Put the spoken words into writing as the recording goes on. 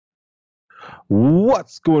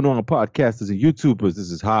What's going on, podcasters and YouTubers? This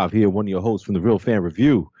is Hav here, one of your hosts from the Real Fan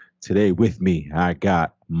Review. Today with me, I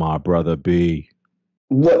got my brother B.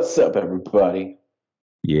 What's up, everybody?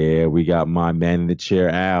 Yeah, we got my man in the chair,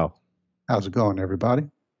 Al. How's it going, everybody?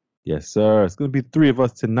 Yes, sir. It's going to be three of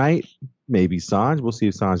us tonight. Maybe Sanj. We'll see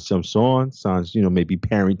if Sanj jumps on. Sanj, maybe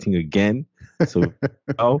parenting again. So,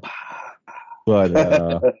 oh, but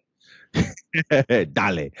dale. Yeah,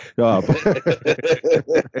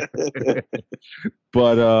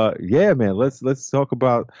 man, let's talk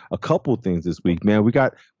about a couple things this week, man. We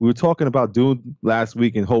were talking about Dune last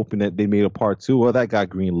week and hoping that they made a part two. Well, that got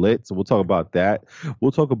greenlit, so we'll talk about that.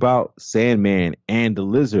 We'll talk about Sandman and the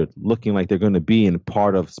Lizard looking like they're going to be in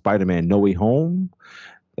part of Spider-Man No Way Home.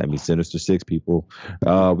 That means Sinister Six, people.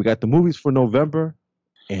 We got the movies for November,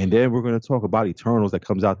 and then we're going to talk about Eternals that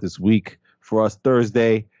comes out this week for us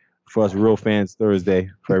Thursday. For us real fans, Thursday.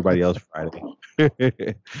 For everybody else, Friday.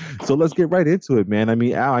 So let's get right into it, man. I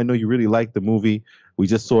mean, Al, I know you really liked the movie. We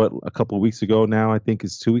just saw it a couple of weeks ago now. I think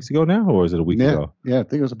it's 2 weeks ago now, or is it a week ago? Yeah, I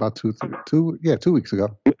think it was about 2 weeks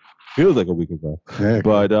ago. Feels like a week ago. Yeah,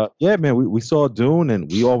 but yeah, man, we saw Dune, and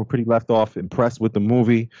we all were pretty left off impressed with the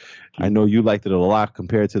movie. I know you liked it a lot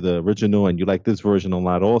compared to the original, and you like this version a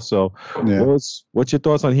lot also. Yeah. What's your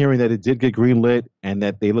thoughts on hearing that it did get greenlit and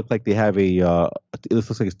that they look like they have it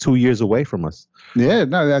looks like it's 2 years away from us? Yeah,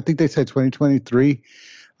 no, I think they said 2023.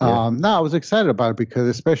 Yeah. No, I was excited about it because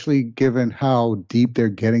especially given how deep they're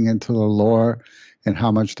getting into the lore and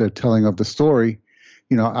how much they're telling of the story,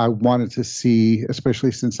 I wanted to see,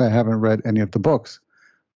 especially since I haven't read any of the books,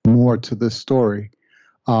 more to this story.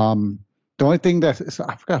 The only thing I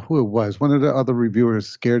forgot who it was. One of the other reviewers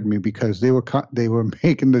scared me because they were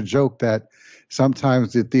making the joke that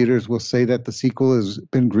sometimes the theaters will say that the sequel has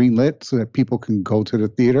been greenlit so that people can go to the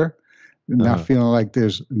theater, not feeling like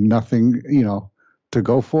there's nothing, to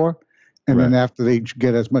go for. And then after they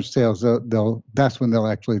get as much sales, that's when they'll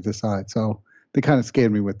actually decide. So they kind of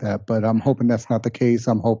scared me with that, but I'm hoping that's not the case.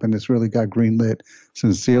 I'm hoping this really got greenlit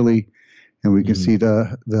sincerely, and we can see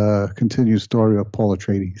the continued story of Paul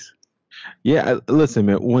Atreides. Yeah, listen,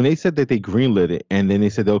 man. When they said that they greenlit it, and then they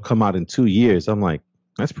said they'll come out in 2 years, I'm like,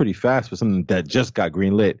 that's pretty fast for something that just got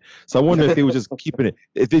greenlit. So I wonder if they were just keeping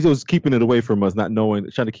it away from us, not knowing,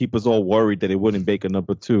 trying to keep us all worried that it wouldn't make a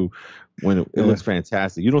number two when it looks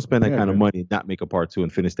fantastic. You don't spend that kind of money and not make a part two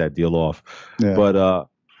and finish that deal off. Yeah. But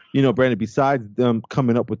Brandon, besides them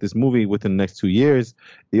coming up with this movie within the next 2 years,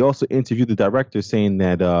 they also interviewed the director saying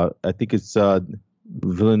that I think it's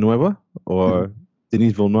Villanueva or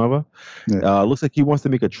Denis Villeneuve. Looks like he wants to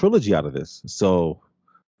make a trilogy out of this. So,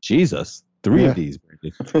 Jesus, 3 of these,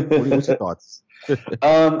 Brandon. What's your thoughts?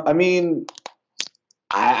 I mean,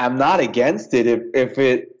 I'm not against it if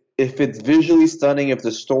it's visually stunning, if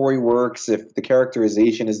the story works, if the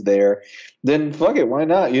characterization is there, then fuck it, why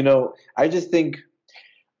not? I just think,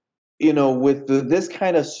 with this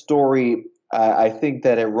kind of story, I think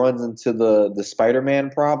that it runs into the Spider-Man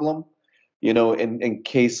problem. In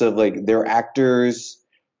case of like their actors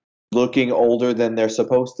looking older than they're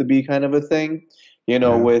supposed to be, kind of a thing.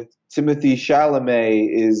 With Timothy Chalamet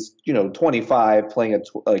is 25 playing a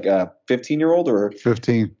 15-year-old or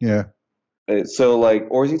 15, yeah. So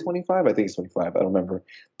or is he 25? I think he's 25. I don't remember.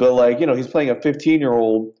 But he's playing a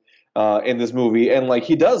 15-year-old in this movie, and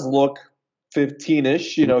he does look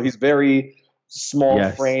 15-ish. He's very small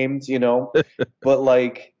framed.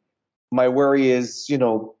 But my worry is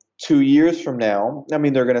 2 years from now. I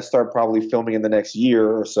mean, they're going to start probably filming in the next year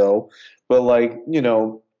or so. But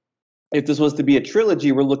if this was to be a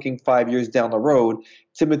trilogy, we're looking 5 years down the road.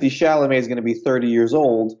 Timothy Chalamet is going to be 30 years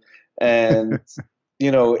old, and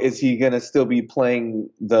is he going to still be playing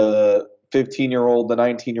the 15-year-old, the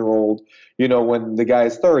 19-year-old? When the guy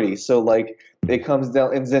is 30. So it comes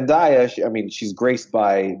down. And Zendaya, she's graced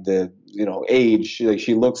by the age.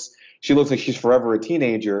 She looks like she's forever a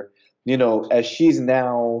teenager. As she's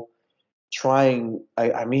now trying,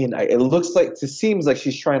 it seems like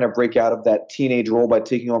she's trying to break out of that teenage role by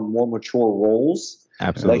taking on more mature roles.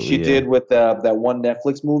 Absolutely, like she did with that one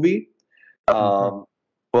Netflix movie. But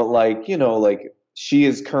she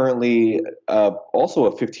is currently also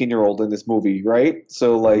a 15-year-old in this movie, right?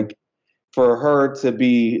 So for her to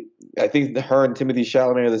be, I think her and Timothy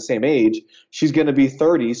Chalamet are the same age. She's going to be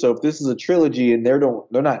 30. So if this is a trilogy and they're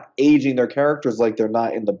not aging their characters like they're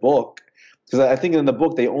not in the book. Because I think in the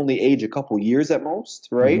book they only age a couple years at most,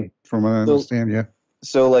 right? From what I understand, yeah.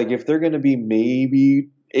 So if they're going to be maybe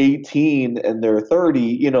 18 and they're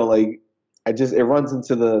 30, it runs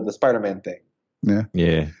into the Spider-Man thing. Yeah.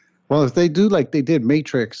 Yeah. Well, if they do like they did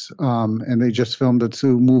Matrix, and they just filmed the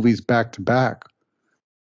 2 movies back to back,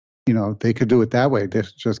 they could do it that way.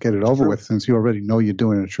 Just get it over True. with, since you already know you're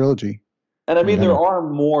doing a trilogy. And I mean, Yeah. there are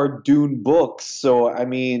more Dune books, so I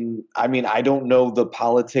don't know the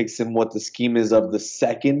politics and what the scheme is of the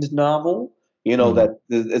second novel, that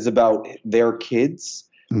is about their kids.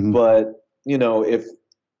 Mhm. But, if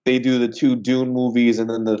they do the 2 Dune movies and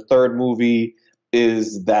then the third movie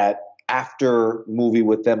is that after movie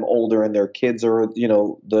with them older and their kids are,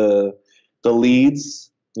 the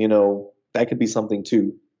leads, that could be something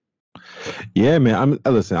too. Yeah, man.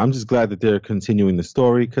 I'm just glad that they're continuing the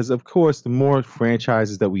story because, of course, the more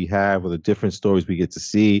franchises that we have or the different stories we get to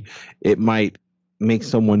see, it might make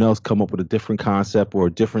someone else come up with a different concept or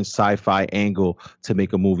a different sci-fi angle to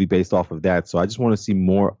make a movie based off of that. So I just want to see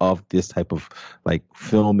more of this type of like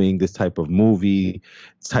filming, this type of movie,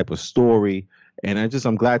 this type of story. And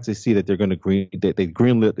I'm glad to see that they're going to they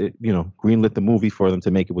greenlit it, greenlit the movie for them to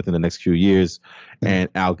make it within the next few years, and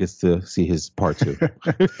Al gets to see his part 2.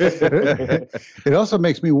 It also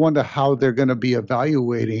makes me wonder how they're going to be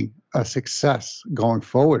evaluating a success going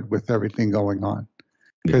forward with everything going on.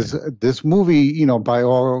 Because this movie, by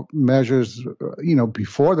all measures,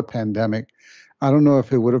 before the pandemic, I don't know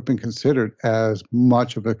if it would have been considered as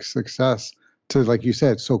much of a success to, like you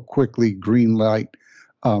said, so quickly greenlight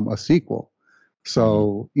a sequel.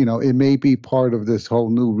 So, it may be part of this whole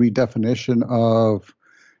new redefinition of,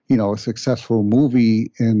 a successful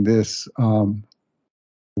movie in this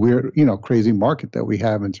weird, crazy market that we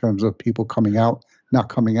have in terms of people coming out, not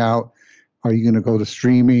coming out. Are you going to go to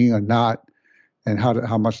streaming or not? And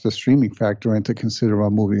how much does streaming factor in to consider a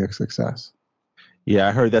movie a success? Yeah,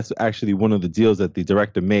 I heard that's actually one of the deals that the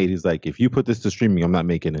director made. He's like, if you put this to streaming, I'm not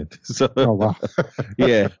making it. So, Oh, wow.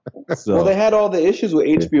 yeah. So, Well, they had all the issues with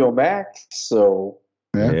HBO Max, so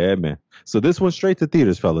yeah, man. So this one's straight to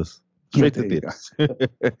theaters, fellas. Straight to theaters.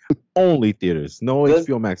 Only theaters. No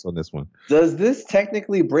HBO Max on this one. Does this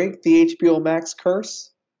technically break the HBO Max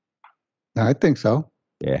curse? I think so.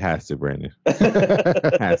 Yeah, it has to, Brandon.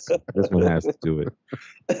 Has to. This one has to do it.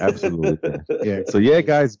 Absolutely. Yeah. So yeah,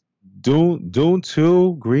 guys, Dune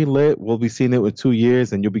 2 greenlit. We'll be seeing it in 2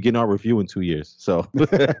 years, and you'll be getting our review in 2 years. So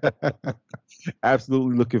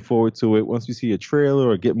absolutely looking forward to it. Once we see a trailer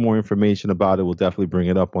or get more information about it, we'll definitely bring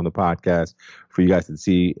it up on the podcast for you guys to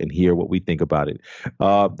see and hear what we think about it.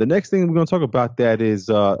 The next thing we're going to talk about that is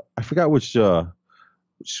I forgot which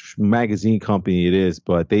magazine company it is,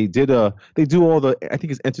 but they do all the, I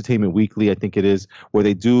think it's Entertainment Weekly, I think it is, where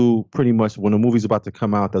they do pretty much when a movie's about to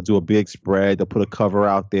come out, they'll do a big spread, they'll put a cover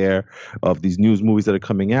out there of these news movies that are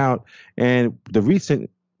coming out. And the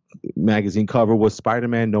recent magazine cover was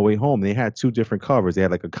Spider-Man No Way Home. They had 2 different covers. They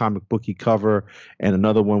had like a comic booky cover and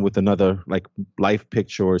another one with another like life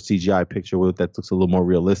picture or CGI picture that looks a little more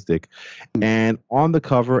realistic. And on the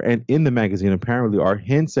cover and in the magazine apparently are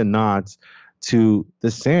hints and nods to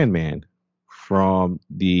the Sandman from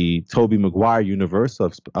the Tobey Maguire universe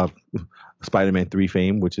of Spider-Man 3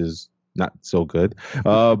 fame, which is not so good.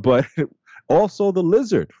 But also the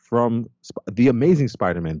Lizard from The Amazing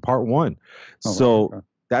Spider-Man Part 1. So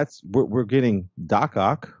we're getting Doc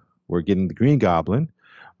Ock, we're getting the Green Goblin,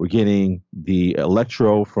 we're getting the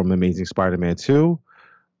Electro from Amazing Spider-Man 2.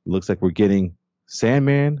 Looks like we're getting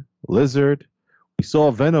Sandman, Lizard. We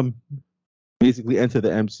saw Venom basically enter the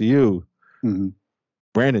MCU. Mm-hmm.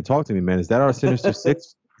 Brandon, talk to me, man. Is that our Sinister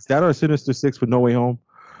Six? Is that our Sinister Six for No Way Home?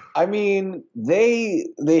 I mean, they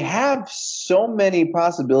have so many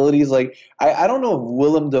possibilities. Like, I don't know if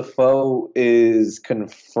Willem Dafoe is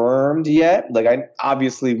confirmed yet. Like,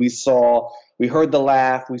 obviously we heard the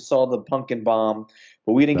laugh, we saw the pumpkin bomb,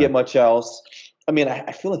 but we didn't get much else. I mean,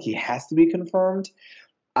 I feel like he has to be confirmed.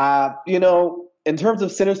 In terms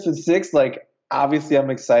of Sinister Six, like, obviously I'm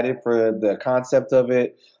excited for the concept of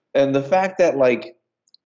it. And the fact that, like,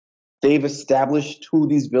 they've established who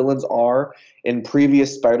these villains are in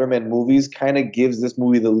previous Spider-Man movies kind of gives this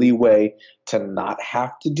movie the leeway to not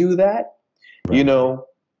have to do that. Right.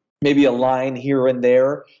 Maybe a line here and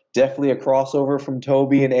there, definitely a crossover from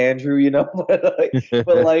Toby and Andrew,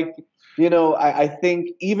 I think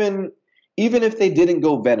even if they didn't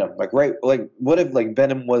go Venom, what if like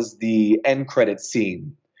Venom was the end credit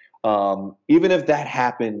scene? Even if that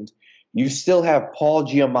happened, you still have Paul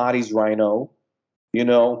Giamatti's Rhino,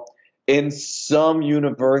 in some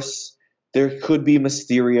universe there could be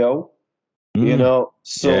Mysterio,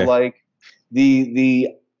 like the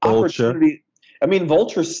opportunity. I mean,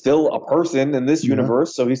 Vulture's still a person in this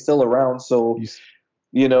universe, so he's still around. So,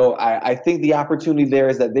 I think the opportunity there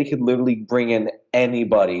is that they could literally bring in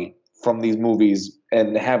anybody from these movies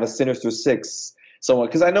and have a Sinister Six. So,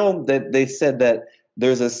 because I know that they said that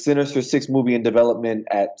there's a Sinister Six movie in development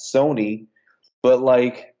at Sony, but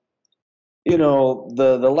like,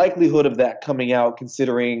 the likelihood of that coming out,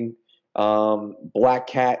 considering Black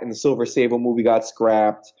Cat and the Silver Sable movie got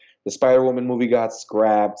scrapped, the Spider Woman movie got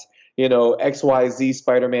scrapped, XYZ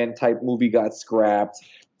Spider Man type movie got scrapped.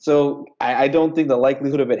 So I don't think the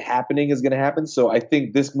likelihood of it happening is going to happen. So I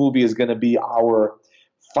think this movie is going to be our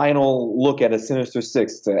final look at a Sinister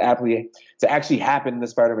Six to actually happen in the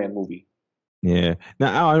Spider Man movie. Yeah.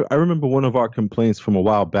 Now, I remember one of our complaints from a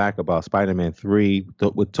while back about Spider-Man 3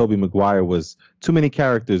 with Tobey Maguire was too many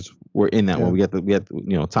characters were in that one. We had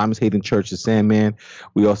Thomas Hayden Church's Sandman.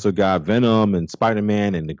 We also got Venom and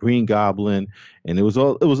Spider-Man and the Green Goblin, and it was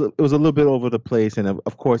a little bit over the place. And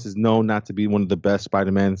of course, it's known not to be one of the best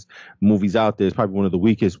Spider-Man's movies out there. It's probably one of the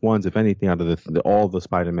weakest ones, if anything, out of all the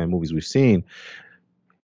Spider-Man movies we've seen.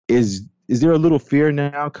 Is there a little fear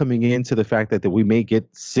now coming into the fact that we may get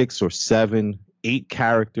 6 or 7, 8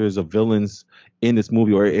 characters of villains in this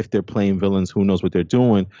movie, or if they're playing villains, who knows what they're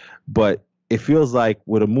doing? But it feels like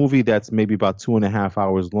with a movie that's maybe about 2.5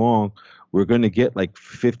 hours long, we're going to get like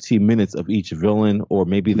 15 minutes of each villain, or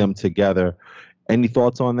maybe them together. Any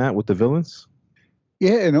thoughts on that with the villains?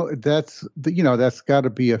 Yeah, that's got to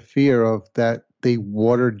be a fear of that they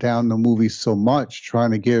watered down the movie so much, trying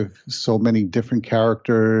to give so many different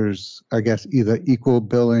characters, I guess, either equal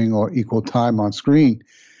billing or equal time on screen,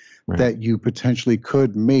 right, that you potentially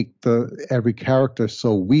could make every character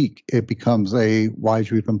so weak it becomes a why'd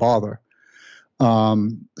you even bother?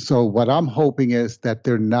 So what I'm hoping is that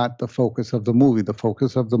they're not the focus of the movie. The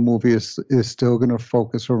focus of the movie is still going to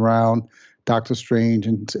focus around Doctor Strange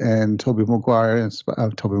and Tobey Maguire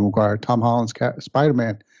Tom Holland's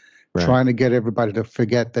Spider-Man, right, trying to get everybody to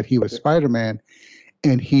forget that he was Spider-Man,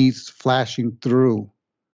 and he's flashing through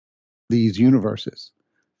these universes.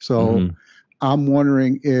 So I'm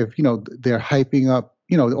wondering if, they're hyping up,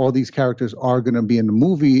 all these characters are going to be in the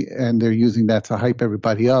movie, and they're using that to hype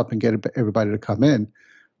everybody up and get everybody to come in,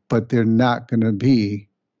 but they're not going to be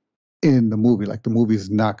in the movie. Like, the movie is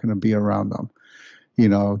not going to be around them.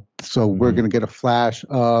 So we're going to get a flash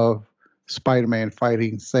of Spider-Man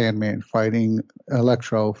fighting Sandman, fighting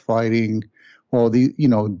Electro, fighting all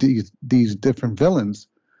these different villains,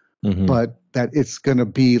 but that it's going to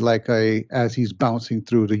be like as he's bouncing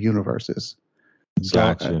through the universes.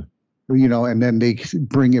 Gotcha. And then they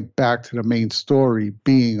bring it back to the main story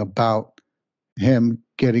being about him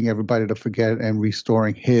getting everybody to forget and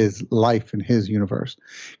restoring his life in his universe.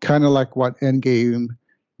 Kind of like what Endgame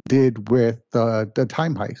did with the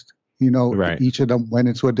time heist. Right. Each of them went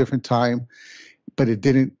into a different time, but it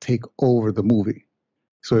didn't take over the movie.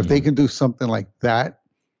 So if they can do something like that,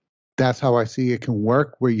 that's how I see it can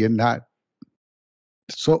work, where you're not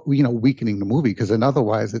weakening the movie, because then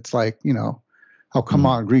otherwise it's like, oh, come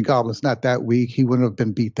on, Green Goblin's not that weak. He wouldn't have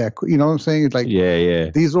been beat that quick. You know what I'm saying? It's like, yeah.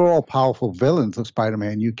 These are all powerful villains of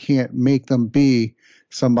Spider-Man. You can't make them be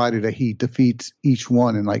somebody that he defeats each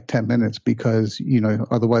one in like 10 minutes, because,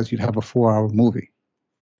 otherwise you'd have a 4-hour movie.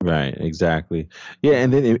 Right, exactly. Yeah,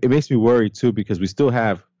 and then it makes me worry too, because we still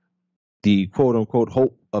have the quote unquote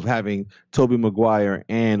hope of having Tobey Maguire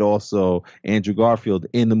and also Andrew Garfield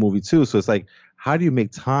in the movie too. So it's like, how do you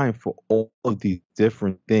make time for all of these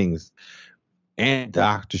different things, and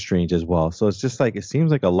Doctor Strange as well? So it's just like, it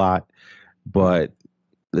seems like a lot, but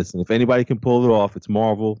listen, if anybody can pull it off, it's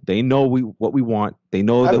Marvel. They know what we want. They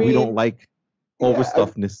know that we don't like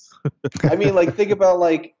overstuffedness. Like, think about,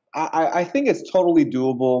 like, I think it's totally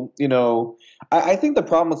doable. I think the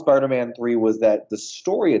problem with Spider-Man 3 was that the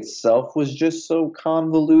story itself was just so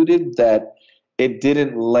convoluted that it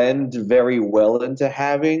didn't lend very well into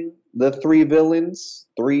having the three villains.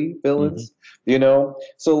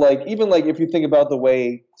 So, like, even like if you think about the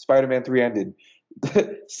way Spider-Man 3 ended,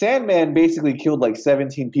 Sandman basically killed like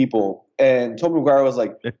 17 people, and Tobey Maguire was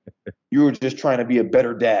like, "You were just trying to be a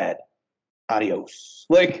better dad. Adios."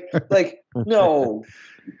 Like no,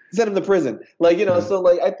 send him to prison. So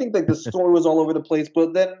like, I think like the story was all over the place.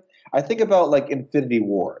 But then I think about like Infinity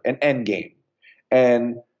War and Endgame,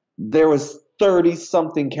 and there was 30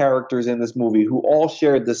 something characters in this movie who all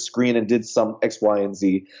shared the screen and did some X, Y, and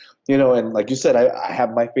Z. And like you said, I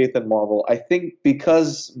have my faith in Marvel. I think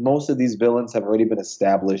because most of these villains have already been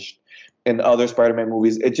established in other Spider-Man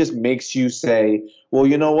movies, it just makes you say, well,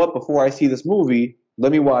 you know what? Before I see this movie,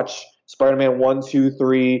 let me watch Spider-Man 1, 2,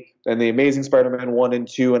 3, and The Amazing Spider-Man 1 and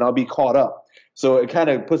 2, and I'll be caught up. So it kind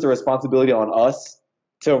of puts the responsibility on us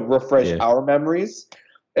to refresh our memories.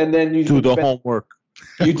 And then you do the homework.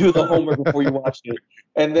 You do the homework before you watch it.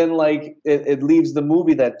 And then like it leaves the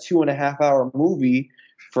movie, that 2.5-hour movie,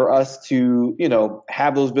 for us to,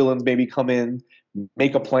 have those villains maybe come in,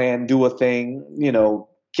 make a plan, do a thing,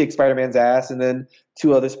 kick Spider-Man's ass, and then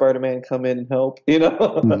 2 other Spider-Man come in and help.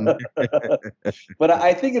 But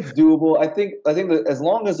I think it's doable. I think that as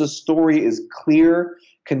long as the story is clear,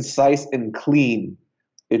 concise, and clean,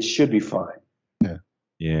 it should be fine.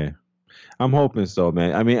 Yeah. I'm hoping so,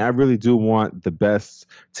 man. I mean, I really do want the best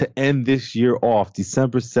to end this year off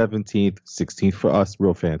December 17th, 16th for us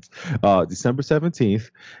real fans. December 17th,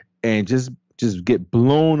 and just get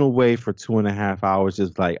blown away for 2.5 hours.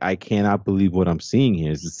 Just like, I cannot believe what I'm seeing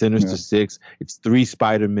here. It's the Sinister Six. It's 3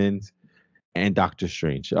 Spider-Mans and Doctor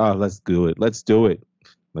Strange. Oh, let's do it. Let's do it.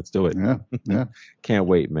 Yeah. Can't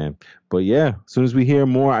wait, man. But yeah, as soon as we hear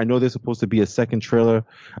more, I know there's supposed to be a second trailer.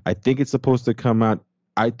 I think it's supposed to come out.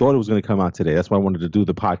 I thought it was going to come out today. That's why I wanted to do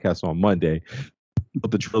the podcast on Monday.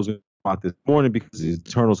 But the trailer's going to come out this morning because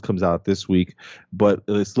Eternals comes out this week. But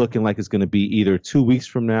it's looking like it's going to be either 2 weeks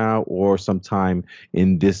from now or sometime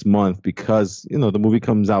in this month because, the movie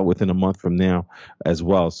comes out within a month from now as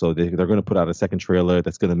well. So they're going to put out a second trailer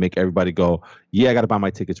that's going to make everybody go, yeah, I got to buy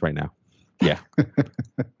my tickets right now. Yeah,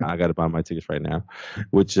 I got to buy my tickets right now,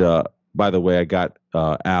 which by the way, I got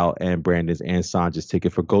Al and Brandon's and Sanja's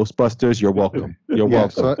ticket for Ghostbusters. You're welcome. You're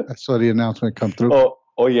welcome. I saw the announcement come through.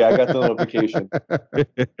 Oh yeah, I got the notification.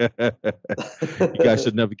 You guys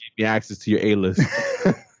should never give me access to your A-list.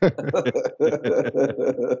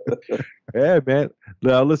 Yeah, man.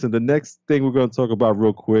 Now, listen, the next thing we're going to talk about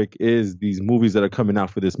real quick is these movies that are coming out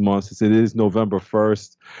for this month. Since it is November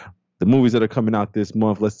 1st, the movies that are coming out this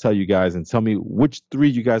month, let's tell you guys and tell me which 3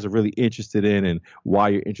 you guys are really interested in and why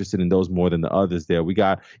you're interested in those more than the others there. We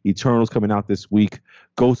got Eternals coming out this week,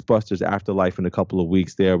 Ghostbusters Afterlife in a couple of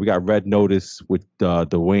weeks there. We got Red Notice with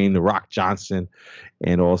Dwayne The Rock Johnson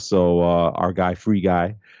and also our guy, Free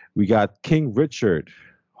Guy. We got King Richard,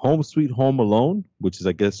 Home Sweet Home Alone, which is,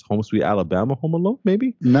 I guess, Home Sweet Alabama Home Alone,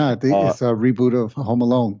 maybe? No, I think it's a reboot of Home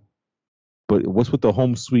Alone. But what's with the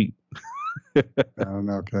Home Sweet? I don't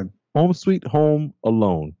know, Ken. Home Sweet Home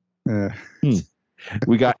Alone. Yeah.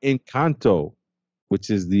 We got Encanto, which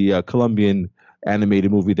is the Colombian animated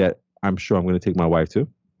movie that I'm sure I'm going to take my wife to.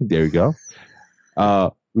 There you go.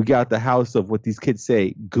 We got the house of what these kids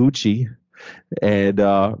say, Gucci, and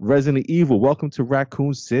Resident Evil, Welcome to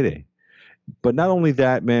Raccoon City. But not only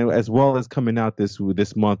that, man, as well as coming out this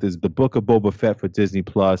month is the Book of Boba Fett for Disney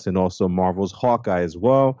Plus and also Marvel's Hawkeye as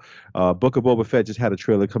well. Book of Boba Fett just had a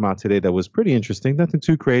trailer come out today that was pretty interesting. Nothing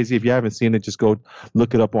too crazy. If you haven't seen it, just go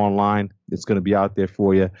look it up online. It's going to be out there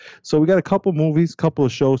for you. So we got a couple movies, couple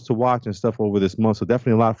of shows to watch and stuff over this month. So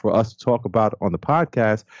definitely a lot for us to talk about on the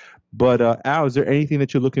podcast. But Al, is there anything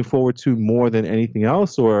that you're looking forward to more than anything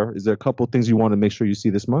else? Or is there a couple of things you want to make sure you see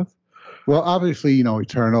this month? Well, obviously,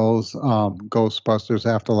 Eternals, Ghostbusters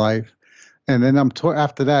Afterlife. And then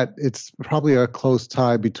after that, it's probably a close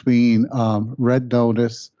tie between Red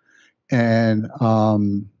Notice and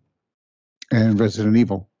Resident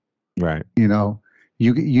Evil. Right.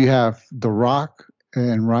 You have The Rock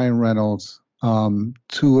and Ryan Reynolds,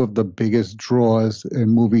 2 of the biggest draws in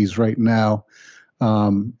movies right now.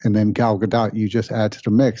 And then Gal Gadot, you just add to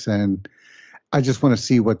the mix. And I just want to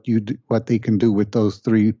see what they can do with those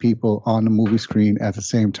 3 people on the movie screen at the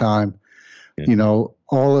same time. Yeah.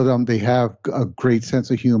 All of them, they have a great sense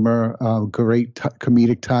of humor, great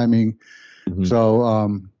comedic timing. Mm-hmm.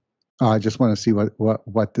 So I just want to see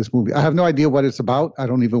what this movie. I have no idea what it's about. I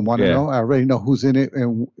don't even want to know. I already know who's in it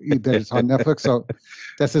and that it's on Netflix. So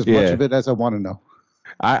that's as much of it as I want to know.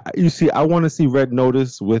 I want to see Red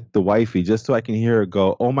Notice with the wifey just so I can hear her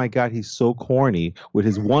go, "Oh my God, he's so corny with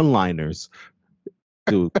his one-liners."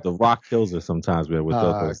 Dude, The Rock kills her sometimes, man, with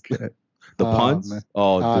the puns. Man.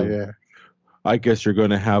 Oh, dude. Yeah. I guess you're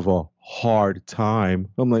gonna have a hard time.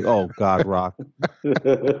 I'm like, oh God, Rock.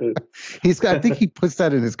 I think he puts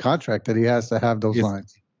that in his contract that he has to have those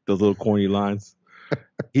lines. Those little corny lines.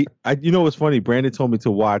 What's funny? Brandon told me to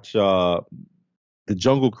watch the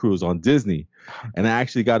Jungle Cruise on Disney, and I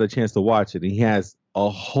actually got a chance to watch it. And he has a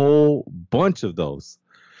whole bunch of those.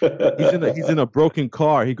 He's in a broken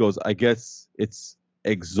car. He goes, I guess it's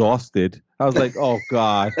exhausted. I was like, oh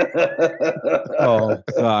God. Oh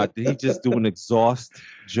God. Did he just do an exhaust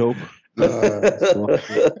joke? So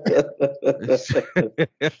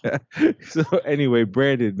anyway,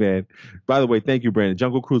 Brandon, man. By the way, thank you, Brandon.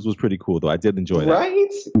 Jungle Cruise was pretty cool, though. I did enjoy that. Right?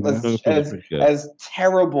 As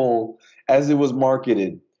terrible as it was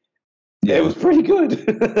marketed. Yeah, it was pretty good.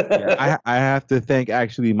 Yeah, I have to thank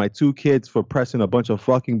actually my 2 kids for pressing a bunch of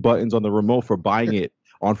fucking buttons on the remote for buying it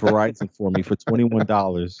on Verizon for me for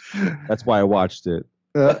 $21. That's why I watched it.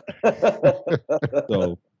 So,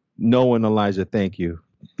 Noah and Elijah, thank you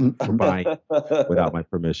for buying it without my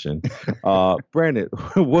permission. Brandon,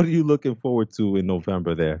 what are you looking forward to in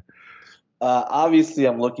November there? Obviously,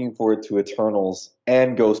 I'm looking forward to Eternals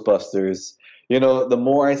and Ghostbusters. You know, the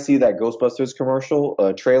more I see that Ghostbusters commercial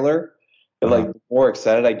trailer, like the more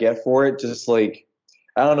excited I get for it. Just like,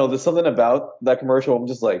 I don't know, there's something about that commercial. I'm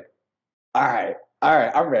just like, all right,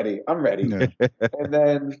 I'm ready. I'm ready. Yeah. And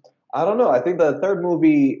then I don't know. I think the third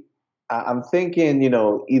movie, I'm thinking,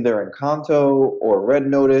 either Encanto or Red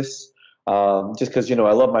Notice, just because I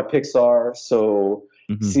love my Pixar. So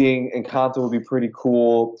Mhm. seeing Encanto would be pretty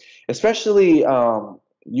cool. Especially,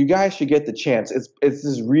 you guys should get the chance. It's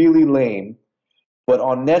just really lame, but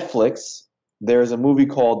on Netflix there's a movie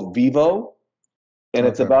called Vivo, and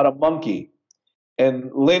it's Okay. about a monkey.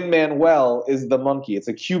 And Lin Manuel is the monkey. It's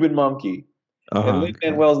a Cuban monkey, and Uh-huh. Lin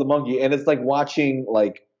Manuel is the monkey, and it's like watching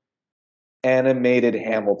like animated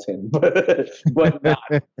Hamilton, but not.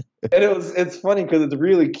 And it's funny because it's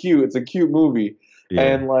really cute. It's a cute movie, Yeah.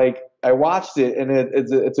 and like I watched it, and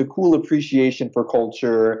it's a cool appreciation for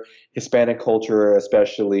culture, Hispanic culture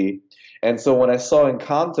especially. And so when I saw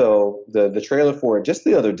Encanto, the trailer for it just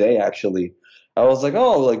the other day, actually, I was like,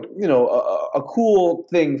 oh, like a cool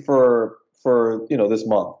thing for this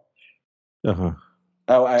month. Uh-huh.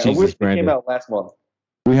 I wish Jesus, it came Brandon. out last month.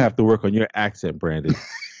 We have to work on your accent, Brandon.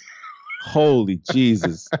 Holy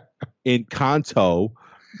Jesus. Encanto.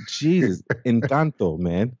 Jesus. Encanto,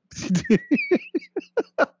 man.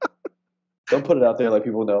 Don't put it out there like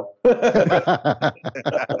people know. That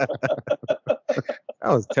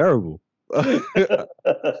was terrible.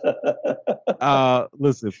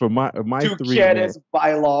 Listen, for my Tu three, quieres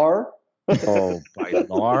bailar? oh,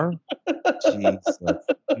 Bailar. Jesus.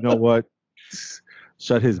 You know what?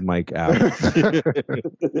 Shut his mic out.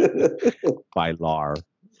 Bailar.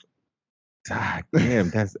 God damn,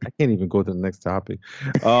 I can't even go to the next topic.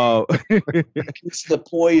 It's the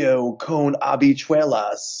pollo con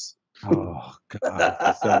habichuelas. Oh God,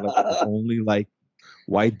 you sound like the only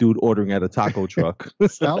white dude ordering at a taco truck.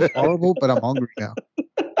 Sounds horrible, but I'm hungry now.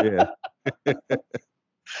 Yeah.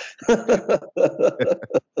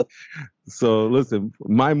 So listen,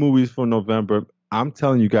 my movies for November. I'm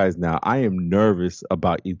telling you guys now, I am nervous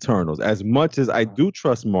about Eternals. As much as I do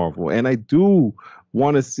trust Marvel, and I do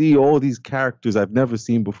want to see all these characters I've never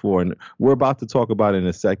seen before, and we're about to talk about it in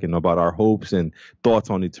a second about our hopes and thoughts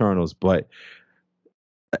on Eternals. But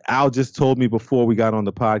Al just told me before we got on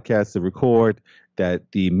the podcast to record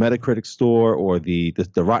that the Metacritic score or the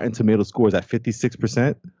Rotten Tomato score is at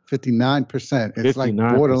 56%. 59%. It's like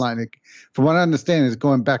 59%. borderline. From what I understand, it's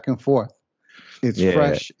going back and forth. It's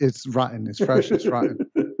fresh. It's rotten. It's fresh. It's rotten.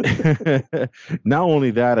 Not only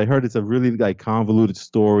that, I heard it's a really convoluted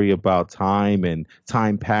story about time and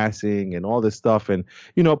time passing and all this stuff. And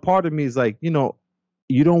part of me is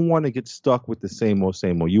you don't want to get stuck with the same old,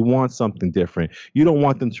 same old. You want something different. You don't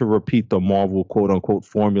want them to repeat the Marvel quote unquote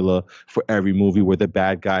formula for every movie where the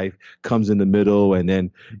bad guy comes in the middle and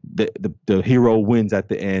then the hero wins at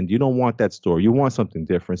the end. You don't want that story. You want something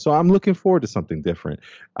different. So I'm looking forward to something different.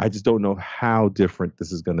 I just don't know how different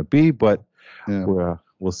this is going to be, but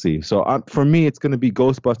we'll see. So for me, it's going to be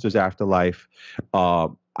Ghostbusters Afterlife.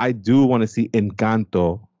 I do want to see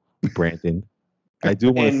Encanto, Brandon. I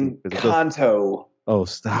do want to see Encanto. Oh,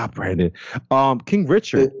 stop, Brandon. King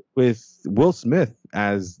Richard with Will Smith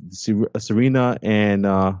as Serena and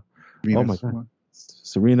Venus. oh my God,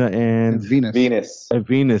 Serena and Venus.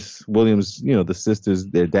 Venus Williams. The sisters,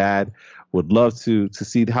 their dad. Would love to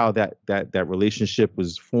see how that relationship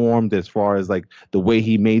was formed as far as the way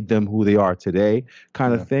he made them who they are today,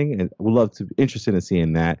 kind of thing. And would love to interested in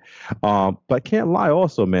seeing that. But can't lie,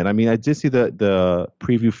 also, man. I mean, I did see the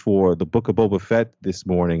preview for the Book of Boba Fett this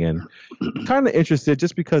morning, and kind of interested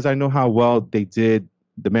just because I know how well they did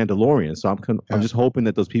The Mandalorian. So I'm just hoping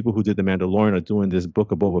that those people who did The Mandalorian are doing this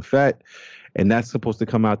Book of Boba Fett, and that's supposed to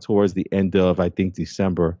come out towards the end of, I think,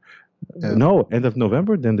 December. Yeah. No, end of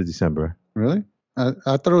November, end of December. Really? I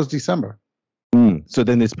thought it was December. So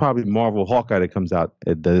then it's probably Marvel Hawkeye that comes out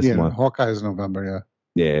this month. Hawkeye is November, yeah.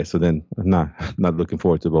 Yeah, so then I'm not looking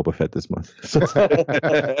forward to Boba Fett this month.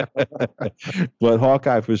 But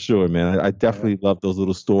Hawkeye for sure, man. I definitely love those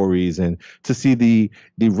little stories, and to see the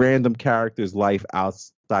random character's life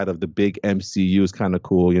outside of the big MCU is kind of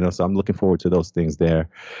cool, So I'm looking forward to those things there,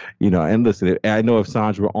 And listen, I know if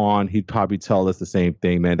Sanj were on, he'd probably tell us the same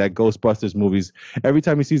thing, man. That Ghostbusters movies, every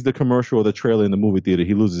time he sees the commercial or the trailer in the movie theater,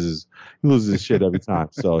 he loses his shit every time.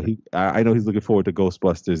 So I know he's looking forward to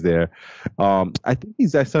Ghostbusters there. I think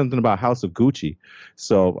he's said something about House of Gucci,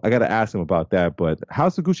 so I got to ask him about that. But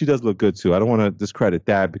House of Gucci does look good too. I don't want to discredit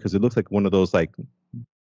that because it looks like one of those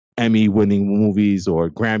Emmy-winning movies or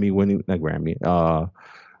Grammy-winning, not Grammy.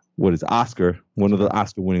 What is Oscar? One of the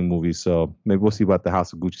Oscar-winning movies. So maybe we'll see about the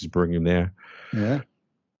House of Gucci's bringing there. Yeah.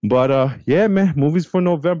 But yeah, man, movies for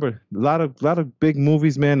November. A lot of big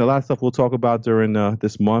movies, man. A lot of stuff we'll talk about during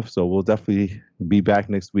this month. So we'll definitely be back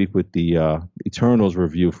next week with the Eternals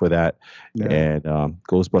review for that, Yeah. and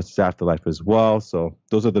Ghostbusters Afterlife as well. So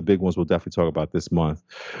those are the big ones we'll definitely talk about this month.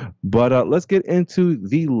 But let's get into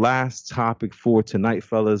the last topic for tonight,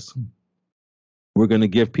 fellas. We're gonna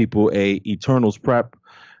give people a Eternals prep.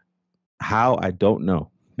 How, I don't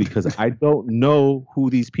know, because I don't know who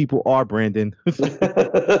these people are, Brandon.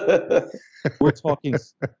 We're talking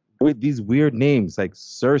with these weird names like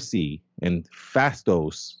Cersei and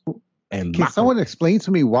Fastos and Can Mako. someone explain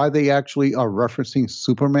to me why they actually are referencing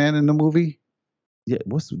Superman in the movie? Yeah,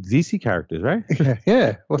 what's DC characters, right?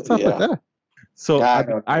 Yeah. What's up with Yeah. that? So I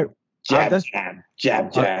don't know. Jab, that's- jab,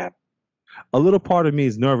 jab, jab. a little part of me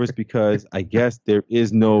is nervous because I guess there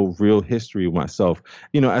is no real history of myself.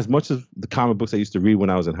 As much as the comic books I used to read when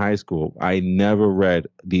I was in high school, I never read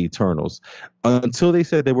the Eternals until they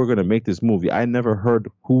said they were going to make this movie. I never heard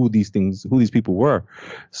who these people were.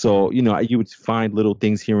 So, you would find little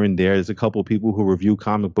things here and there. There's a couple of people who review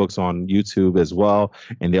comic books on YouTube as well,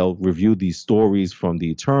 and they'll review these stories from the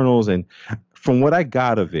Eternals. And from what I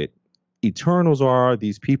got of it, Eternals are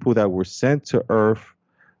these people that were sent to Earth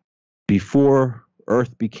before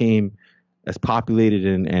Earth became as populated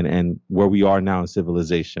and where we are now in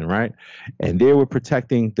civilization, right? And they were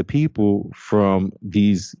protecting the people from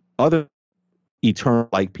these other eternal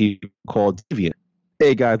like people called deviant.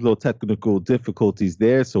 Hey guys, little technical difficulties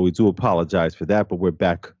there, so we do apologize for that, but we're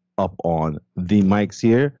back up on the mics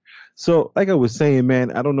here. So, like I was saying,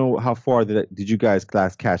 man, I don't know how far did you guys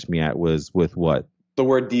class catch me at was with what? The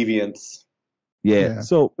word deviance. Yeah.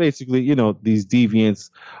 So basically, these deviants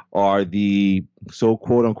are the so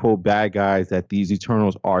quote unquote bad guys that these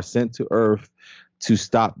Eternals are sent to Earth to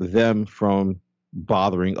stop them from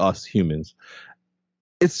bothering us humans.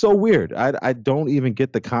 It's so weird. I don't even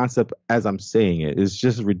get the concept as I'm saying it. It's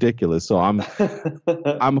just ridiculous. So I'm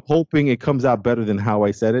hoping it comes out better than how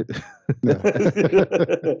I said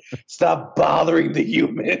it. Stop bothering the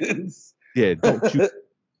humans. Yeah, don't you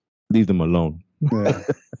leave them alone. Yeah.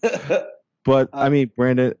 But I mean,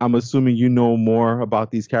 Brandon, I'm assuming you know more about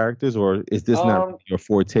these characters, or is this not really your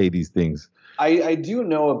forte, these things? I do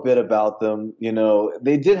know a bit about them.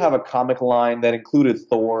 They did have a comic line that included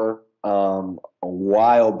Thor a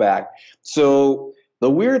while back. So the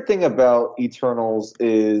weird thing about Eternals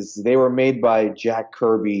is they were made by Jack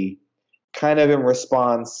Kirby kind of in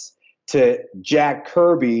response to Jack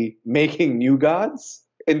Kirby making New Gods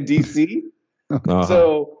in DC. Uh-huh.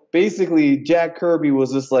 So basically, Jack Kirby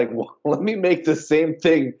was just like, well, let me make the same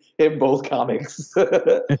thing in both comics.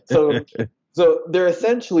 So they're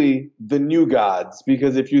essentially the New Gods,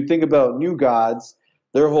 because if you think about New Gods,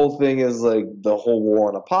 their whole thing is like the whole war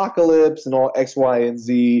on Apocalypse and all X, Y, and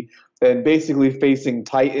Z, and basically facing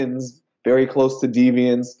Titans very close to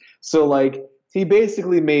Deviants. So like he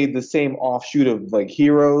basically made the same offshoot of like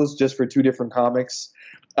Heroes just for two different comics,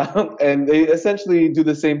 and they essentially do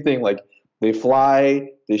the same thing. Like they fly,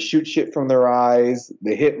 they shoot shit from their eyes,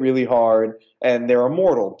 they hit really hard, and they're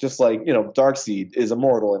immortal, just like Darkseid is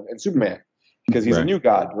immortal in Superman because he's a new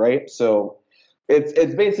god, right? So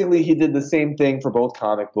it's basically he did the same thing for both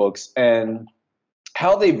comic books, and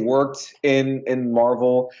how they've worked in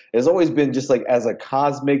Marvel has always been just like as a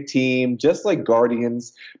cosmic team, just like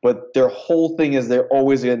Guardians, but their whole thing is they're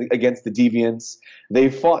always against the Deviants. They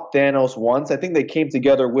fought Thanos once. I think they came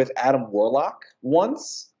together with Adam Warlock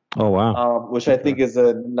once. Oh wow! Which I think is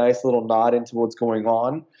a nice little nod into what's going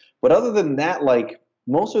on. But other than that, like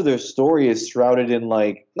most of their story is shrouded in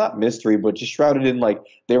like not mystery, but just shrouded in like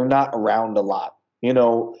they're not around a lot.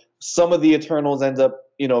 Some of the Eternals end up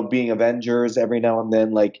being Avengers every now and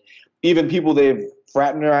then. Like even people they've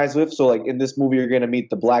fraternized with. So like in this movie, you're going to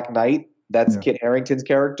meet the Black Knight. That's Kit Harington's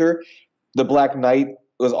character. The Black Knight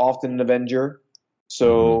was often an Avenger.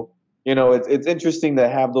 So it's interesting to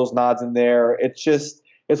have those nods in there.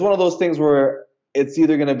 It's one of those things where it's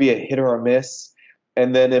either going to be a hit or a miss.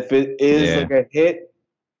 And then if it is like a hit,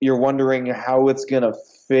 you're wondering how it's going to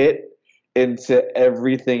fit into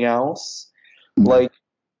everything else. Like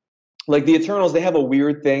the Eternals, they have a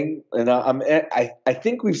weird thing. And I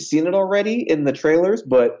think we've seen it already in the trailers,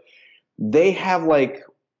 but they have like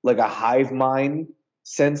a hive mind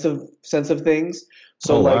sense of things.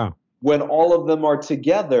 So when all of them are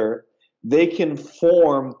together, they can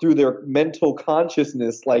form through their mental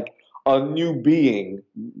consciousness like a new being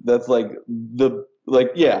that's like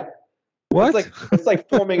What? It's like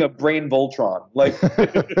forming a brain Voltron. Like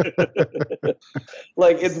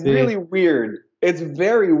like it's really weird. It's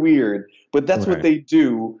very weird, but that's what they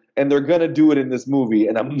do, and they're gonna do it in this movie.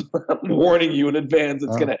 And I'm warning you in advance,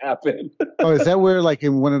 it's gonna happen. Oh, is that where, like,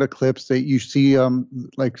 in one of the clips that you see,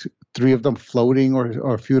 like three of them floating,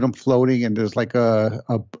 or a few of them floating, and there's like an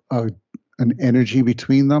energy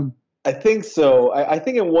between them? I think so. I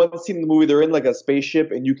think in one scene in the movie, they're in like a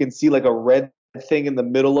spaceship, and you can see like a red thing in the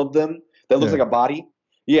middle of them that looks like a body.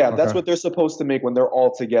 Yeah, that's what they're supposed to make when they're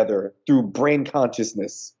all together through brain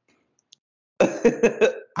consciousness.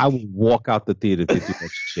 I would walk out the theater if they do that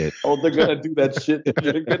shit. Oh, they're gonna do that shit.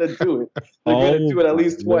 They're gonna do it. They're gonna do it at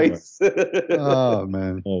least twice. Oh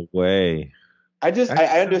man. No way. I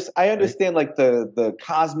understand like the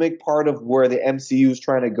cosmic part of where the MCU is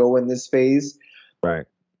trying to go in this phase. Right.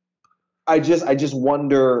 I just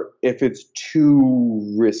wonder if it's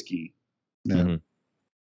too risky. Yeah. Mm-hmm.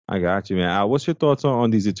 I got you, man. What's your thoughts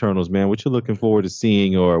on these Eternals, man? What you looking forward to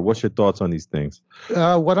seeing, or what's your thoughts on these things?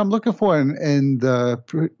 What I'm looking for, and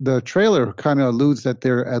the trailer kind of alludes that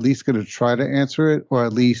they're at least going to try to answer it, or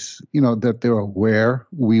at least, that they're aware.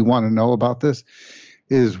 We want to know about this.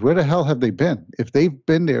 Is where the hell have they been? If they've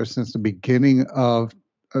been there since the beginning of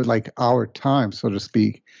like our time, so to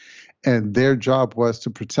speak, and their job was to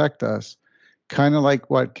protect us, kind of like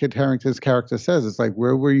what Kit Harington's character says. It's like,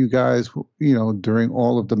 where were you guys, during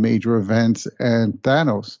all of the major events and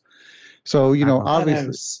Thanos? So,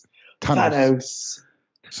 obviously Thanos.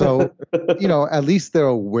 So, at least they're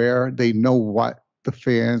aware. They know what the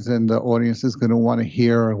fans and the audience is going to want to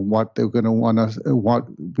hear, and what they're going to what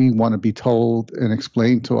we want to be told and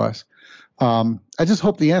explained to us. I just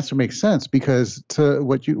hope the answer makes sense, because to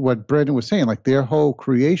what Brandon was saying, like, their whole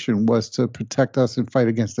creation was to protect us and fight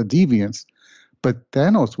against the deviants. But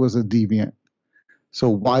Thanos was a deviant. So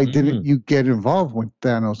why didn't you get involved when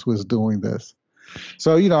Thanos was doing this?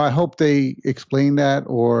 So, I hope they explain that,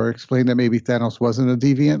 or explain that maybe Thanos wasn't a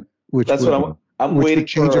deviant, which that's what I'm which waiting would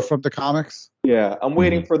change for. it from the comics. Yeah, I'm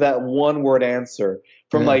waiting for that one word answer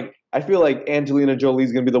from like, I feel like Angelina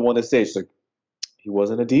Jolie's going to be the one to say, she's like, he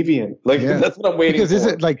wasn't a deviant. Like, that's what I'm waiting for. Because is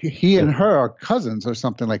it like he and her are cousins or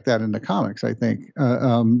something like that in the comics, I think.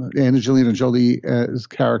 Angelina Jolie's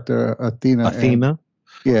character, Athena.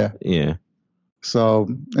 Yeah. So,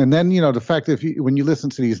 and then, the fact that when you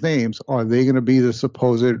listen to these names, are they going to be the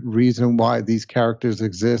supposed reason why these characters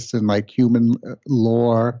exist in like human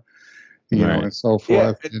lore, and so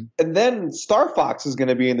forth? Yeah, and then Star Fox is going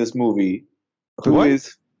to be in this movie. What?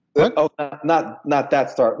 Oh, not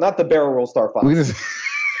that Star, not the barrel roll Star Fox.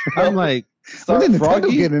 I'm like, when did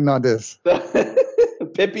Nintendo get in on this?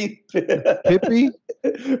 Pippi?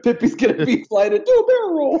 Pippi's gonna be flying into a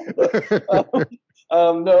barrel roll.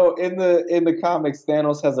 No, in the comics,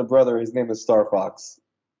 Thanos has a brother. His name is Star Fox.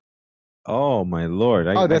 Oh my lord!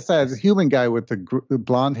 That's that human guy with the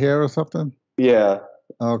blonde hair or something. Yeah.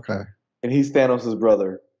 Okay. And he's Thanos'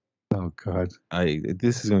 brother. Oh God!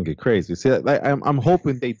 This is gonna get crazy. See, like, I'm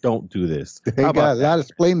hoping they don't do this. They got a lot of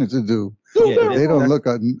explaining to do. Yeah, they don't look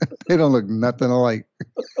nothing alike.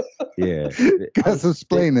 Yeah, got some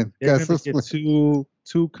explaining. They're gonna get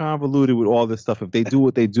too convoluted with all this stuff. If they do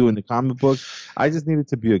what they do in the comic books, I just need it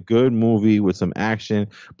to be a good movie with some action.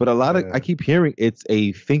 But I keep hearing it's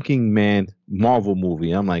a thinking man Marvel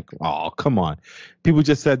movie. I'm like, oh, come on. People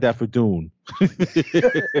just said that for Dune.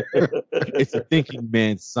 It's a thinking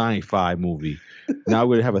man's sci-fi movie. Now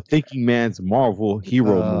we're gonna have a thinking man's Marvel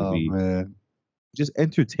hero movie. Man. Just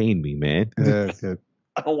entertain me, man. Yeah, good.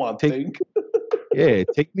 I don't want to think.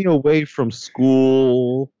 Take me away from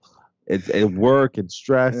school and work and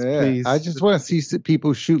stress, please. I just want to see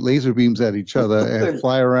people shoot laser beams at each other and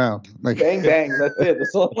fly around. Like, bang, bang. That's it.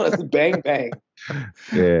 That's all I want to bang, bang.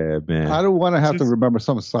 Yeah, man. I don't want to have to remember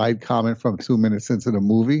some side comment from 2 minutes into the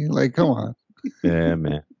movie. Like, come on. Yeah,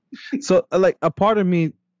 man. So, like, a part of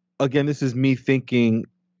me, again, this is me thinking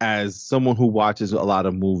as someone who watches a lot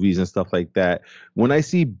of movies and stuff like that. When I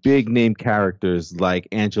see big name characters like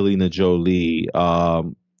Angelina Jolie,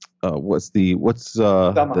 Thelma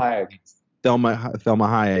Hayek. Thelma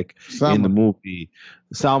Hayek in the movie.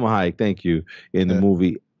 Salma Hayek, thank you, in the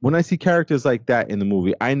movie. When I see characters like that in the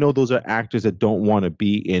movie, I know those are actors that don't want to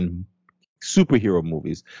be in superhero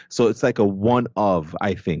movies. So it's like a one of,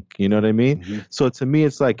 I think. You know what I mean? Mm-hmm. So to me,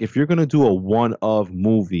 it's like, if you're going to do a one of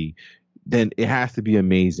movie, then it has to be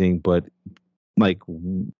amazing. But like,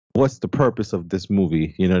 what's the purpose of this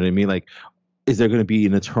movie? You know what I mean? Like, is there going to be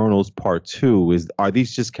an Eternals Part 2? Are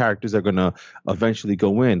these just characters that are going to eventually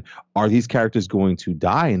go in? Are these characters going to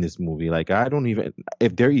die in this movie? Like, I don't even,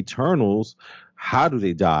 if they're Eternals, how do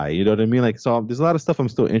they die? You know what I mean? Like, so there's a lot of stuff I'm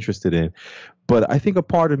still interested in. But I think a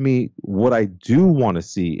part of me, what I do want to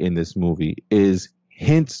see in this movie is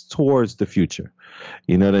hints towards the future.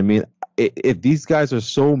 You know what I mean? If these guys are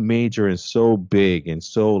so major and so big and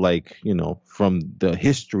so like, from the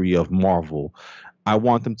history of Marvel, I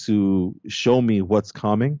want them to show me what's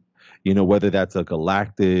coming, whether that's a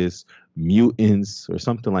Galactus, mutants, or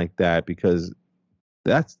something like that, because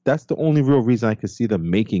that's the only real reason I could see them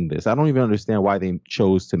making this. I don't even understand why they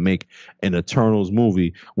chose to make an Eternals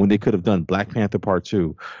movie when they could have done Black Panther Part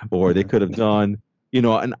 2, or they could have done,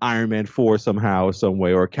 an Iron Man 4 somehow, some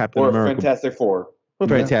way, or Captain Or America. Fantastic Four.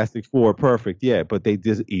 Fantastic Four, perfect, yeah. But they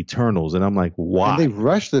did Eternals, and I'm like, why? And they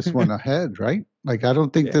rushed this one ahead, right? Like, I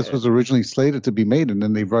don't think this was originally slated to be made, and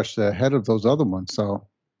then they rushed ahead of those other ones. So,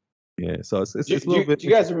 yeah. So it's a Do little bit. you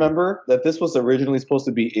guys remember that this was originally supposed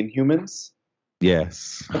to be Inhumans?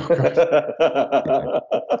 Yes.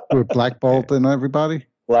 with Black Bolt and everybody.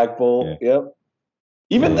 Black Bolt, yep.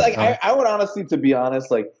 Even Yeah. like I would honestly, to be honest,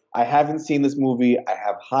 like I haven't seen this movie. I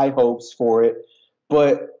have high hopes for it,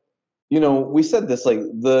 but we said this, like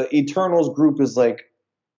the Eternals group is like,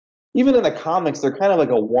 even in the comics, they're kind of like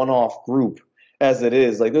a one-off group as it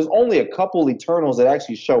is. Like there's only a couple Eternals that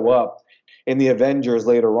actually show up in the Avengers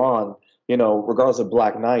later on. Regardless of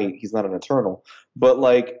Black Knight, he's not an Eternal, but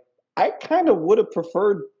like I kind of would have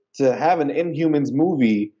preferred to have an Inhumans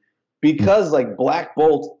movie, because like Black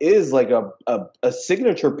Bolt is like a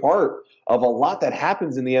signature part of a lot that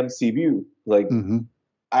happens in the MCU. Like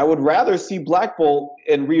I would rather see Black Bolt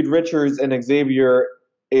and Reed Richards and Xavier,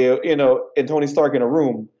 and Tony Stark in a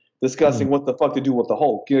room discussing what the fuck to do with the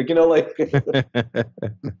Hulk. Like.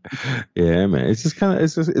 Yeah, man. It's just kind of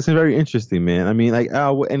it's very interesting, man. I mean, like,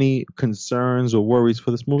 any concerns or worries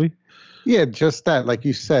for this movie? Yeah, just that. Like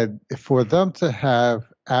you said, for them to have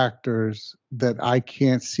actors that I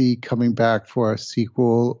can't see coming back for a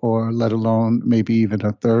sequel, or let alone maybe even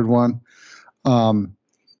a third one,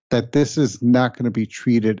 that this is not going to be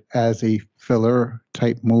treated as a filler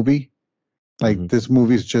type movie. Like this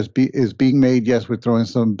movie is being made. Yes, we're throwing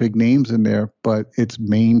some big names in there, but its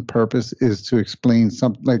main purpose is to explain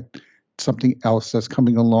something else that's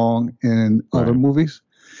coming along in other movies.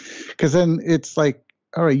 Because then it's like,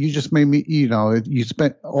 all right, you just made me, you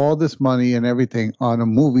spent all this money and everything on a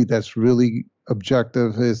movie that's really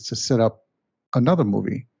objective is to set up another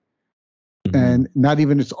movie, and not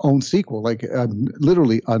even its own sequel, like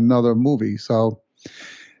literally another movie. So,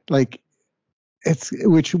 like,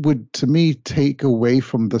 which would to me take away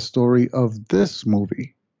from the story of this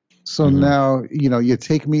movie. So now, you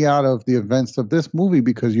take me out of the events of this movie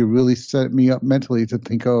because you really set me up mentally to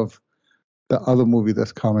think of the other movie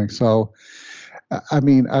that's coming. So, I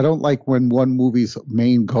mean, I don't like when one movie's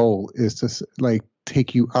main goal is to like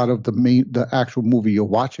take you out of the actual movie you're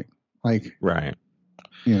watching. Like, right.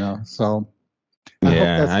 So I hope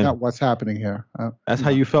that's not what's happening here. That's how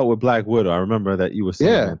you felt with Black Widow. I remember that you were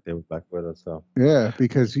saying that there with Black Widow. So yeah,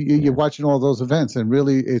 because you're watching all those events, and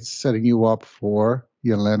really it's setting you up for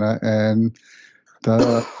Yelena and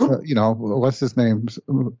the what's his name's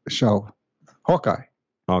show, Hawkeye.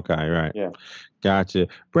 Hawkeye, right? Yeah. Gotcha.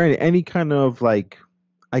 Brandon, any kind of like,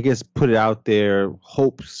 I guess, put it out there,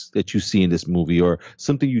 hopes that you see in this movie, or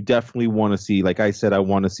something you definitely want to see? Like I said, I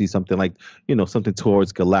want to see something like, something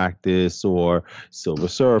towards Galactus or Silver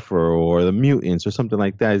Surfer or the mutants or something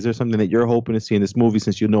like that. Is there something that you're hoping to see in this movie,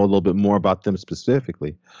 since you know a little bit more about them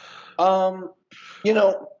specifically? I'm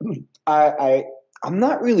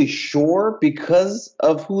not really sure because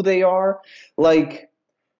of who they are. Like,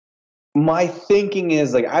 my thinking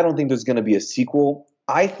is like, I don't think there's going to be a sequel.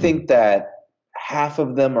 I think that half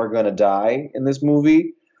of them are going to die in this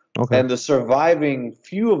movie. Okay. And the surviving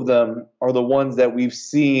few of them are the ones that we've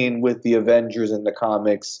seen with the Avengers in the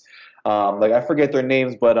comics. Like, I forget their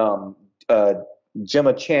names, but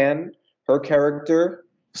Gemma Chan, her character.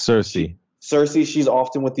 Cersei, she's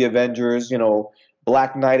often with the Avengers.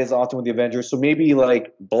 Black Knight is often with the Avengers. So maybe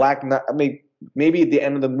like Black Knight, maybe at the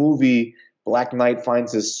end of the movie, Black Knight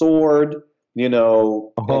finds his sword, and he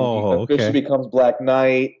officially becomes Black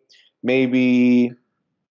Knight. Maybe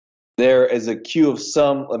there is a cue of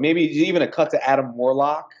maybe even a cut to Adam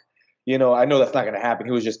Warlock. I know that's not going to happen.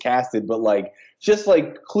 He was just casted, but like, just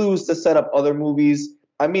like clues to set up other movies.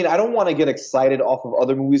 I mean, I don't want to get excited off of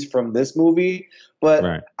other movies from this movie,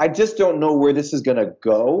 but I just don't know where this is going to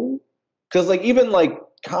go. Because like, even like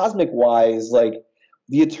cosmic wise, like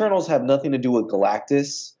the Eternals have nothing to do with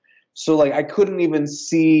Galactus. So like, I couldn't even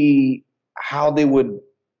see how they would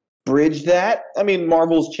bridge that. I mean,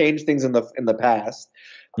 Marvel's changed things in the past,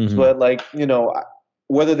 but like,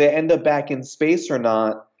 whether they end up back in space or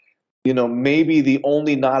not, maybe the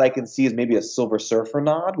only nod I can see is maybe a Silver Surfer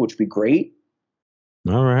nod, which would be great.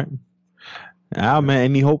 All right. Al, man,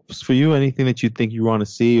 any hopes for you? Anything that you think you want to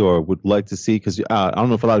see or would like to see? Because I don't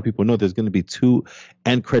know if a lot of people know there's going to be two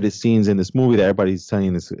end credit scenes in this movie that everybody's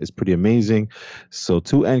saying is pretty amazing. So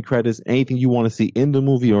two end credits. Anything you want to see in the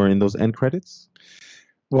movie or in those end credits?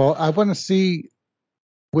 Well, I want to see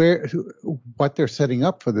where what they're setting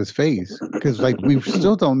up for this phase, because like we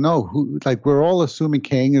still don't know who. Like we're all assuming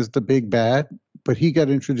Kang is the big bad, but he got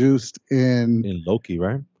introduced In Loki,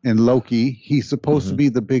 right? in Loki. He's supposed to Mhm. be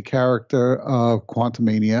the big character of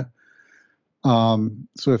Quantumania.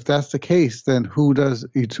 So if that's the case, then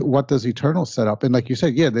what does Eternal set up? And like you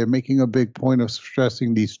said, yeah, they're making a big point of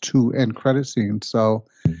stressing these two end credit scenes. So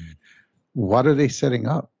what are they setting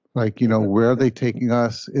up? Like, where are they taking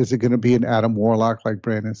us? Is it going to be an Adam Warlock, like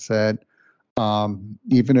Brandon said?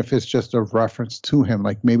 Even if it's just a reference to him,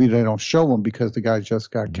 like maybe they don't show him because the guy just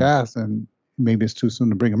got cast and maybe it's too soon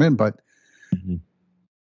to bring him in. But Mhm.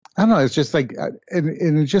 I don't know. It's just like, and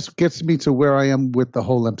it just gets me to where I am with the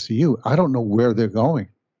whole MCU. I don't know where they're going.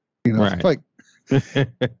 Right.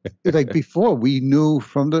 Like before, we knew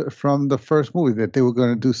from the first movie that they were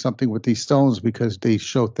going to do something with these stones because they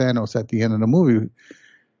show Thanos at the end of the movie.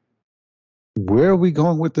 Where are we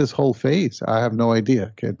going with this whole phase? I have no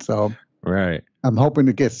idea, kid. So Right. I'm hoping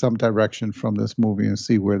to get some direction from this movie and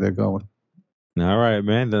see where they're going. All right,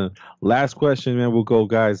 man. The last question, man. We'll go,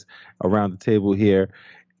 guys, around the table here,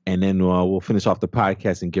 and then we'll finish off the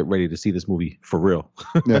podcast and get ready to see this movie for real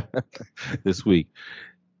Yeah. this week.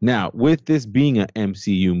 Now, with this being an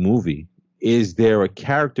MCU movie, is there a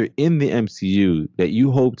character in the MCU that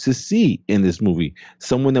you hope to see in this movie?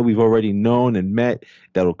 Someone that we've already known and met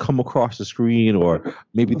that'll come across the screen, or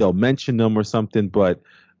maybe they'll mention them or something. But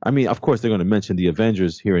I mean, of course, they're going to mention the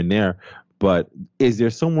Avengers here and there. But is there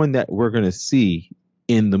someone that we're going to see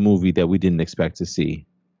in the movie that we didn't expect to see?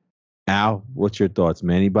 Al, what's your thoughts,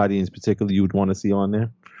 man? Anybody in particular you would want to see on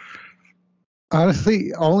there?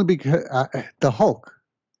 Honestly, only because the Hulk.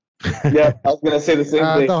 Yeah, I was gonna say the same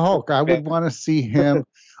thing. The Hulk. I would want to see him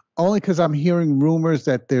only because I'm hearing rumors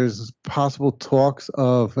that there's possible talks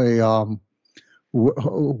of a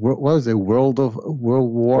what was it? World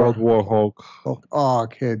War Hulk. Hulk. Oh,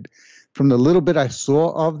 kid. From the little bit I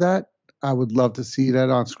saw of that, I would love to see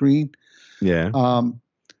that on screen. Yeah.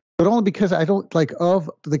 But only because I don't like of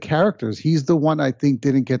the characters. He's the one I think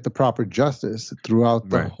didn't get the proper justice throughout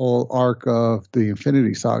the whole arc of the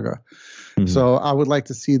Infinity Saga. Mm-hmm. So I would like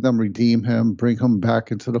to see them redeem him, bring him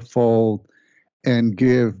back into the fold, and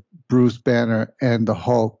give Bruce Banner and the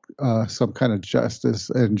Hulk some kind of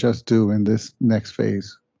justice and just due in this next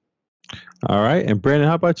phase. All right. And Brandon,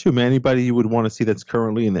 how about you, man? Anybody you would want to see that's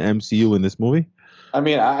currently in the MCU in this movie? I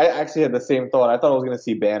mean, I actually had the same thought. I thought I was going to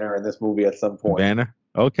see Banner in this movie at some point. Banner?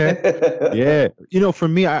 Okay. Yeah. For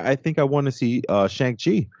me, I think I want to see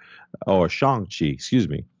Shang-Chi or Shang-Chi, excuse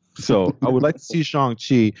me. So I would like to see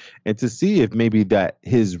Shang-Chi and to see if maybe that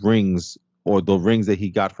his rings or the rings that he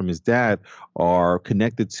got from his dad are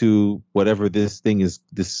connected to whatever this thing is.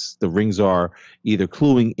 The rings are either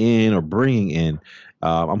cluing in or bringing in.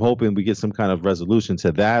 I'm hoping we get some kind of resolution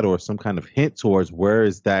to that or some kind of hint towards where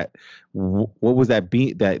is that, what was that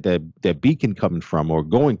beacon coming from or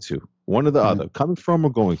going to. One or the other, coming from or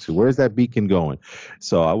going to. Where's that beacon going?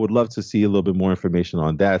 So I would love to see a little bit more information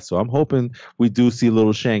on that. So I'm hoping we do see a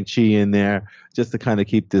little Shang-Chi in there just to kind of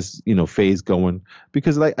keep this, phase going.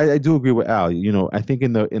 Because I do agree with Al. I think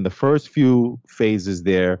in the first few phases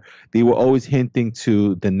there, they were always hinting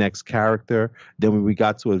to the next character. Then when we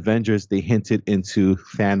got to Avengers, they hinted into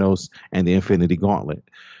Thanos and the Infinity Gauntlet.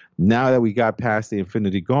 Now that we got past the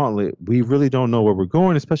Infinity Gauntlet, we really don't know where we're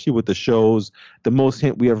going, especially with the shows. The most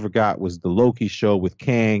hint we ever got was the Loki show with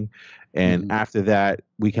Kang. And after that,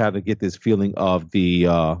 we kind of get this feeling of the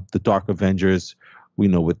Dark Avengers,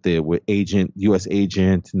 with U.S.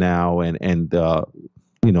 agent now and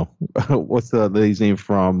what's the lady's name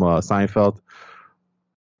from Seinfeld?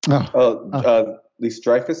 Lisa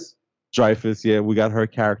Dreyfus. Dreyfus, yeah, we got her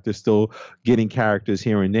character still getting characters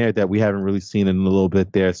here and there that we haven't really seen in a little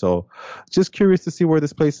bit there. So just curious to see where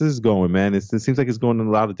this place is going, man. It seems like it's going in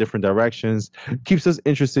a lot of different directions. Keeps us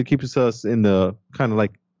interested, keeps us in the kind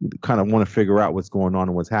of want to figure out what's going on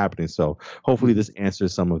and what's happening. So hopefully this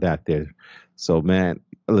answers some of that there. So, man,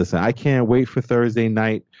 listen, I can't wait for Thursday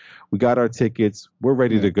night. We got our tickets. We're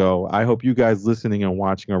ready to go. I hope you guys listening and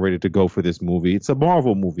watching are ready to go for this movie. It's a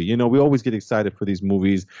Marvel movie. We always get excited for these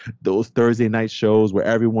movies, those Thursday night shows where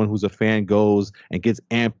everyone who's a fan goes and gets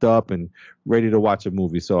amped up and ready to watch a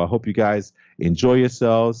movie. So I hope you guys enjoy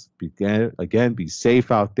yourselves. Again, be safe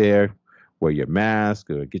out there. Wear your mask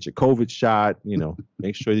or get your COVID shot.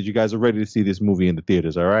 Make sure that you guys are ready to see this movie in the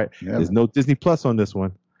theaters. All right. Yeah. There's no Disney Plus on this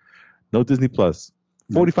one. No Disney Plus.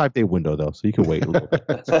 45-day window though, so you can wait a little bit.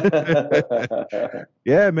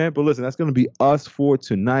 Yeah, man. But listen, that's gonna be us for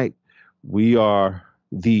tonight. We are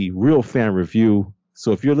the Real Fan Review.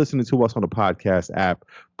 So if you're listening to us on the podcast app,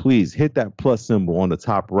 please hit that plus symbol on the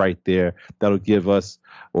top right there. That'll give us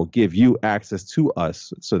or give you access to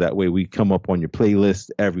us. So that way we come up on your playlist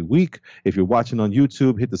every week. If you're watching on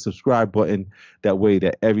YouTube, hit the subscribe button. That way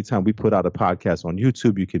that every time we put out a podcast on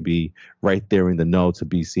YouTube, you can be right there in the know to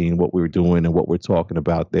be seeing what we're doing and what we're talking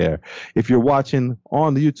about there. If you're watching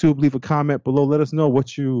on the YouTube, leave a comment below. Let us know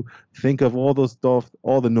what you think of all those stuff,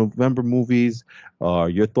 all the November movies,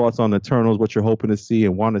 your thoughts on Eternals, what you're hoping to see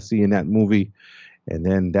and want to see in that movie. And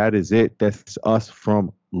then that is it. That's us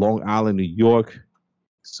from Long Island, New York.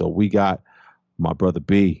 So we got my brother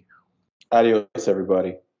B. Adios,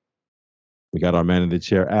 everybody. We got our man in the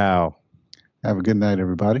chair, Al. Have a good night,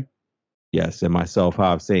 everybody. Yes, and myself,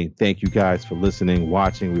 Hav, saying thank you guys for listening,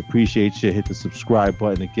 watching. We appreciate you. Hit the subscribe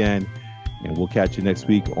button again. And we'll catch you next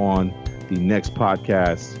week on the next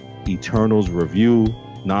podcast, Eternals Review,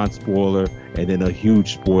 non-spoiler, and then a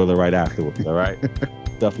huge spoiler right afterwards. All right?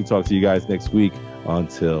 Definitely talk to you guys next week.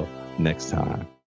 Until next time.